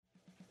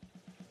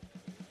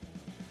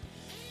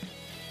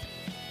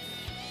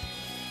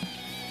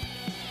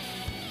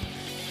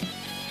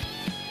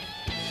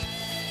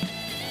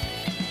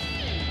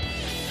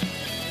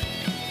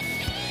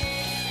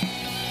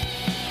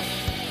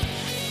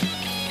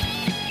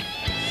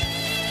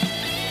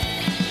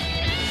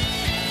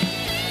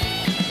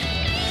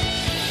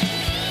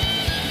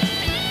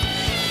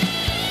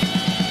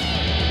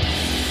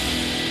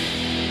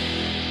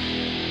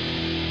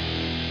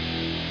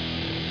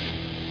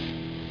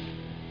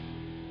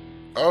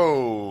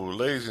Oh,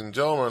 ladies and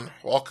gentlemen,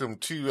 welcome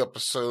to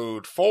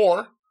episode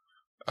 4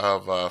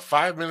 of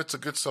 5 Minutes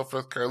of Good Stuff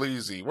with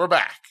Carlisi. We're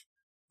back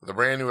with a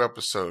brand new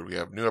episode. We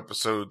have new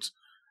episodes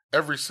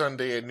every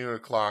Sunday at noon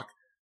o'clock,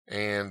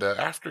 and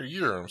after a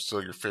year, I'm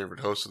still your favorite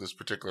host of this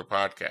particular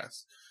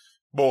podcast.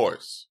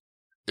 Boys,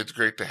 it's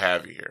great to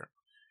have you here.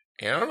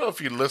 And I don't know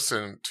if you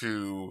listened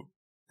to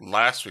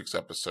last week's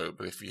episode,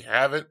 but if you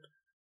haven't,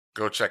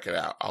 go check it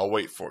out. I'll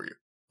wait for you.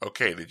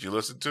 Okay, did you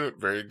listen to it?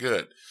 Very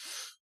good.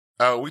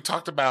 We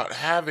talked about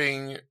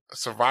having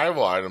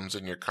survival items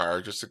in your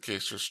car just in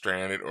case you're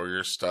stranded or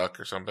you're stuck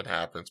or something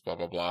happens, blah,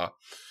 blah, blah.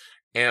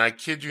 And I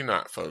kid you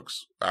not,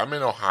 folks, I'm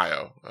in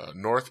Ohio,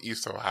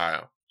 northeast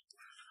Ohio.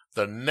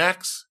 The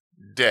next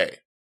day,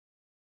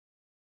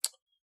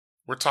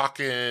 we're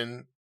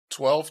talking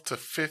 12 to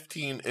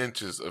 15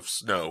 inches of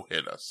snow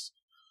hit us.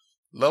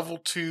 Level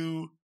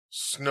 2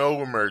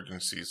 snow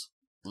emergencies,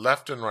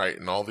 left and right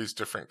in all these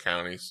different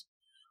counties.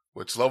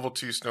 Which level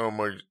 2 snow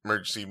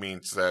emergency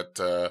means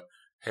that,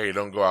 hey,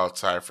 don't go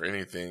outside for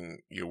anything,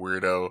 you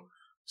weirdo.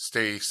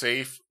 Stay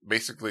safe.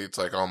 Basically, it's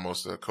like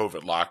almost a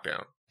COVID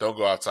lockdown. Don't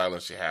go outside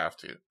unless you have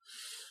to.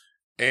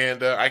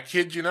 And I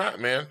kid you not,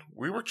 man,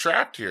 we were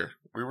trapped here.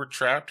 We were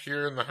trapped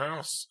here in the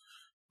house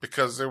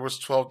because there was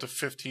 12 to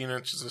 15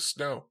 inches of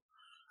snow.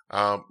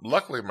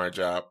 Luckily, my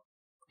job,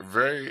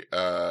 very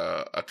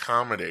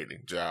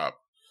accommodating job,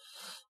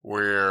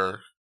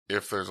 where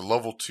if there's a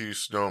level 2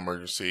 snow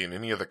emergency in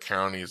any of the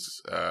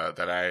counties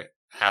that I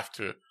have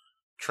to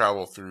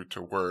travel through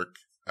to work,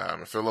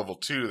 if they're level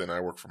 2, then I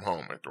work from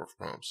home. I have to work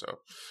from home. So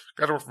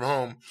got to work from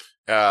home.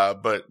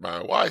 But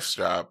my wife's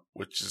job,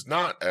 which is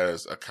not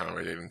as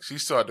accommodating, she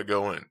still had to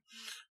go in.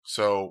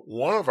 So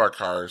one of our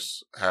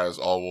cars has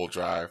all-wheel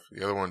drive.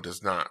 The other one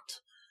does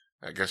not.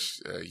 I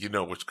guess you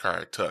know which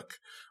car I took.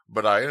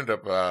 But I ended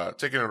up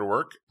taking her to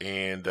work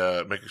and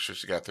making sure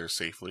she got there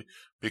safely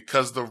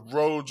because the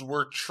roads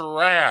were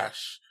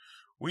trash.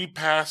 We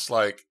passed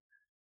like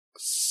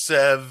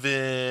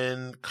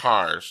 7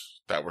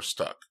 cars that were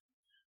stuck.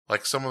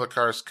 Like some of the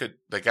cars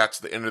they got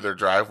to the end of their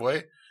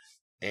driveway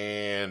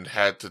and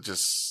had to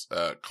just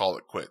call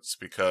it quits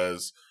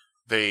because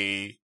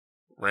they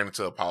ran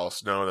into a pile of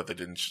snow that they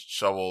didn't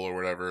shovel or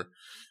whatever.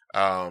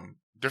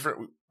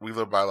 We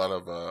live by a lot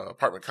of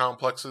apartment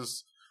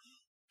complexes.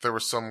 There were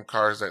some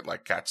cars that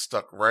like got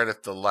stuck right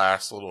at the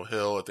last little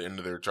hill at the end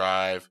of their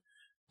drive,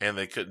 and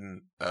they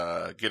couldn't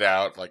get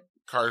out. Like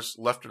cars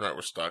left and right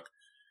were stuck.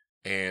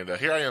 And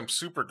here I am,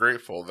 super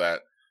grateful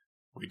that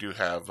we do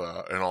have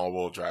an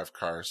all-wheel drive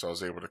car, so I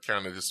was able to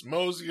kind of just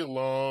mosey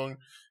along,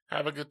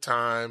 have a good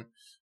time.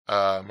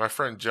 My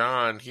friend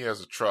John, he has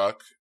a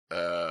truck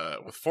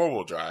with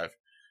 4-wheel drive,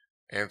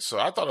 and so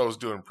I thought I was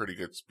doing pretty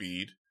good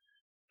speed.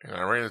 And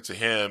I ran into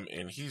him,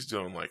 and he's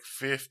doing like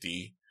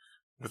 50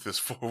 with his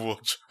 4-wheel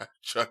drive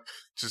truck,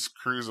 just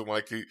cruising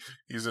like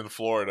he's in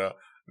Florida,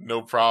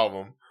 no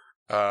problem.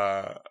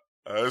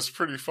 It's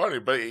pretty funny,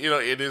 but you know,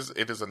 it is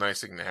a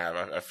nice thing to have.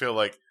 I feel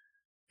like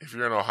if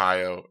you're in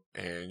Ohio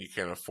and you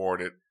can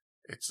afford it,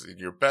 it's in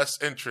your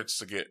best interest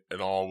to get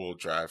an all-wheel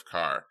drive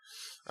car.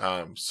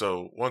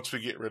 So once we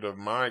get rid of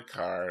my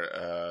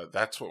car,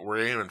 that's what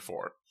we're aiming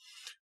for.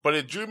 But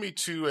it drew me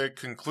to a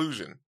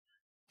conclusion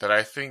that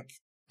I think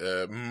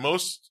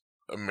most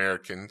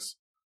Americans,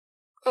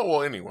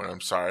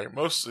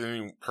 most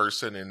any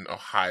person in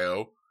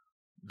Ohio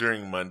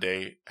during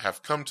Monday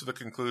have come to the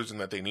conclusion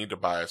that they need to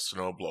buy a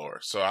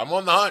snowblower. So I'm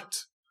on the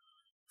hunt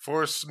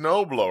for a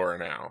snowblower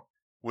now,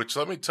 which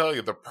let me tell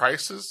you, the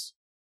prices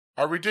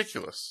are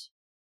ridiculous.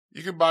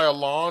 You can buy a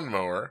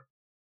lawnmower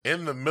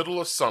in the middle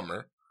of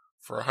summer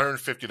for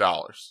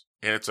 $150,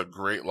 and it's a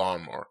great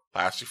lawnmower,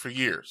 lasts you for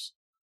years.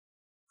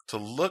 To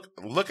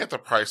look at the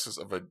prices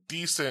of a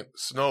decent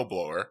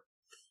snowblower,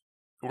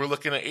 we're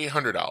looking at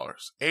 $800.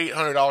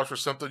 $800 for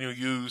something you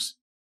use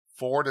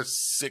 4 to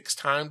 6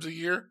 times a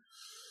year.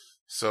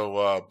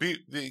 So,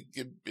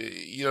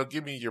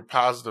 give me your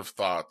positive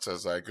thoughts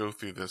as I go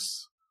through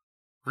this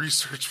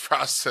research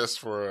process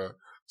for a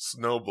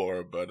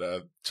snowblower.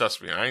 But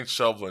trust me, I ain't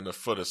shoveling a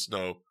foot of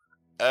snow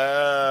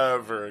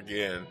ever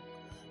again.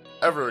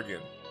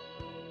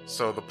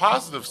 So the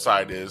positive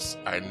side is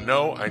I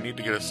know I need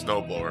to get a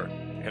snowblower,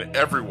 and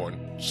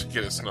everyone should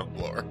get a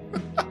snowblower.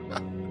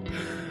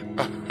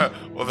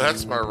 Well,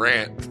 that's my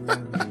rant.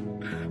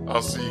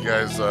 I'll see you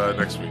guys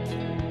next week.